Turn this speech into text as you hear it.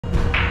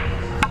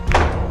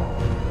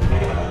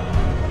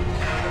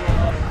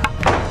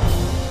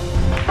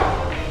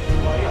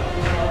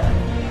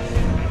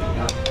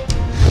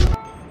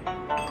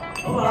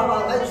馆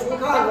吧，咱出去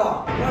看看，外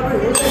边有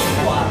人在踢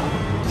馆。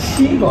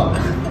踢馆？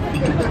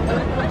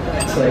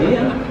谁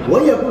呀？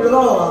我也不知道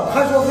啊，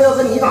他说非要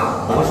跟你打。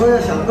我说要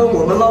想跟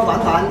我们老板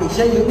打，你得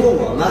先赢过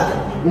我们，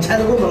你才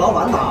能跟我们老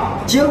板打。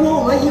结果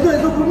我们一个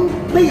人都不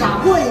没打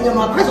过人家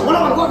吗？快走，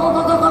老板，快！老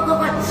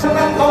板，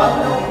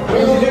我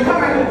一起去看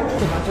看去。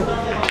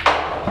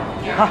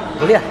啊，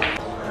不练。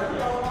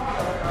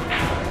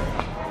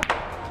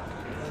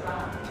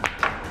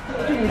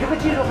 就你这个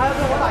技术还要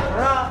跟我打球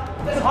啊？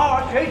好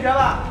好学一学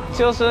吧。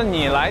就是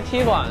你来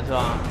踢馆是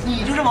吧？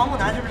你就是王木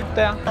南是不是？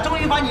对啊。终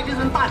于把你这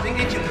尊大神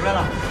给请出来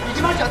了。你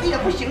这帮小弟也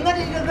不行啊，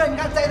这一个个你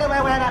看栽栽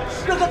歪歪的，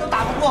个个都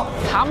打不过。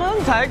他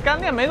们才刚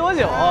练没多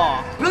久。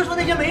不用说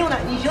那些没用的，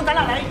你行，咱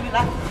俩来一局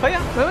来。可以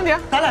啊，没问题啊。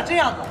咱俩这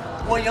样子，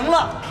我赢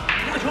了，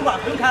你这个球馆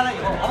分开了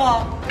以后，好不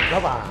好？老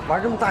板，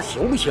玩这么大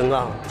行不行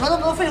啊？说那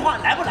么多废话，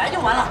来不来就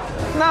完了。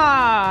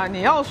那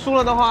你要输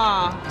了的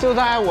话，就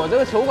在我这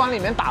个球馆里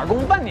面打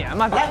工半年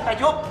嘛。来摆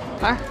球，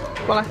来，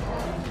过来。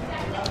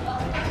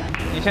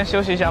你先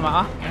休息一下吧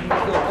啊。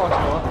给我报球。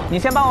你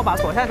先帮我把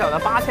左下角的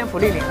8000福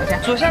利领了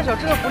先。左下角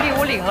这个福利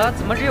我领了，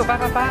怎么只有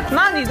888？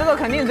那你这个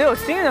肯定只有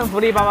新人福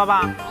利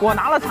888。我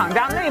拿了厂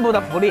家内部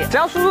的福利，只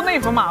要输入内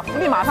服码，福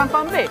利马上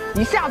翻倍，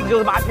一下子就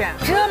是8000。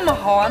这么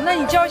好啊？那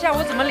你教一下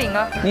我怎么领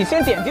啊？你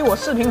先点击我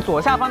视频左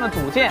下方的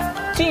组件，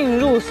进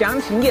入详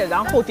情页，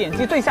然后点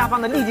击最下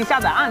方的立即下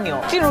载按钮。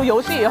进入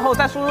游戏以后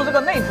再输入这个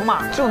内服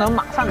码，就能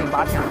马上领8000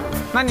了。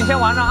那你先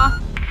玩着啊。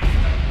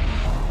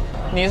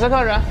你是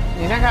客人，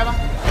你先开吧。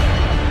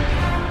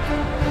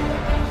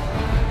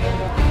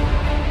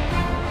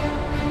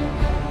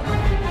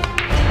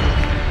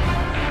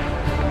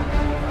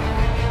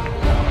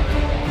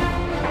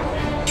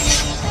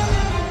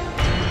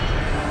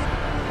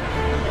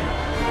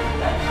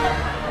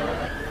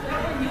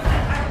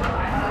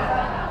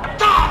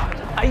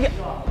 哎呀，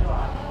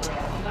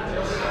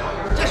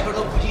这球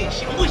都不进，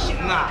行不行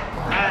啊？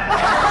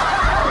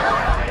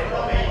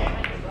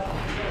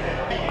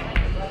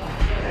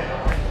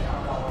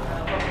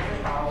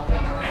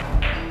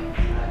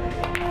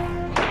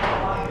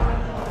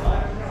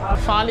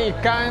发力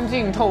干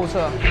净透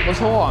彻，不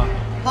错啊。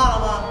怕了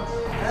吗？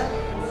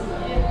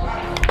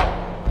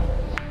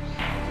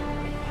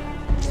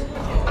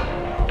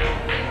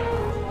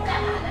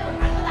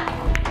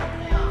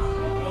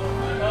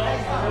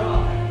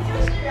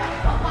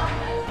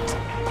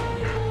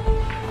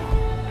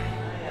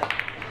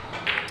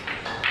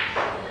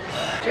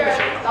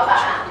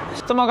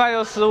这么快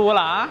就失误了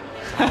啊！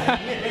你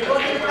也别高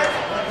兴得太早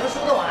了，能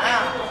输得完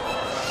啊？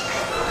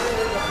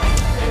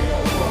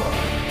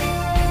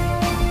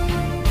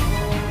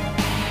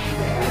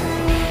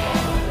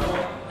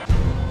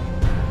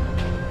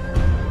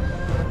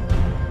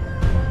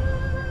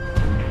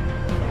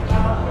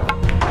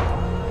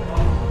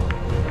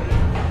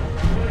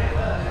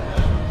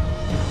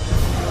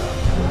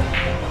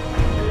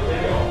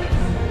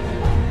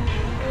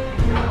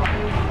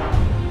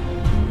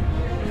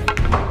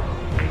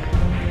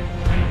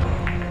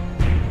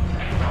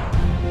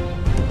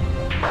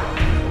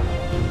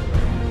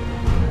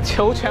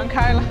球全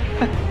开了。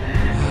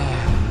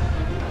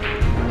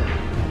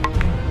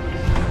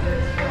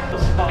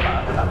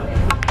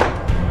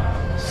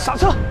刹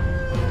车。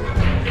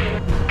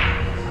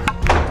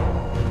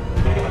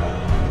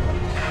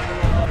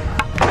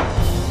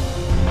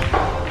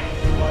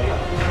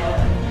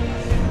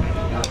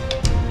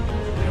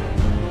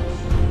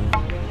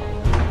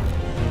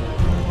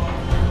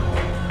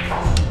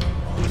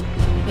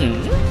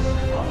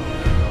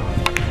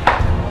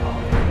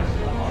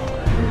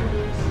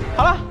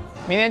好了。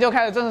明天就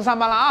开始正式上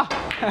班了啊！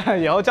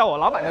以后叫我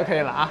老板就可以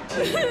了啊。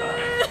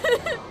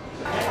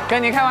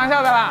跟你开玩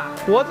笑的啦，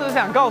我只是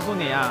想告诉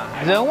你啊，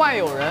人外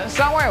有人，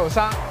山外有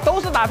山，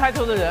都是打台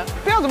球的人，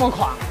不要这么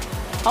垮，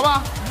好不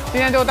好？今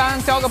天就当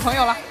交个朋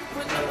友了。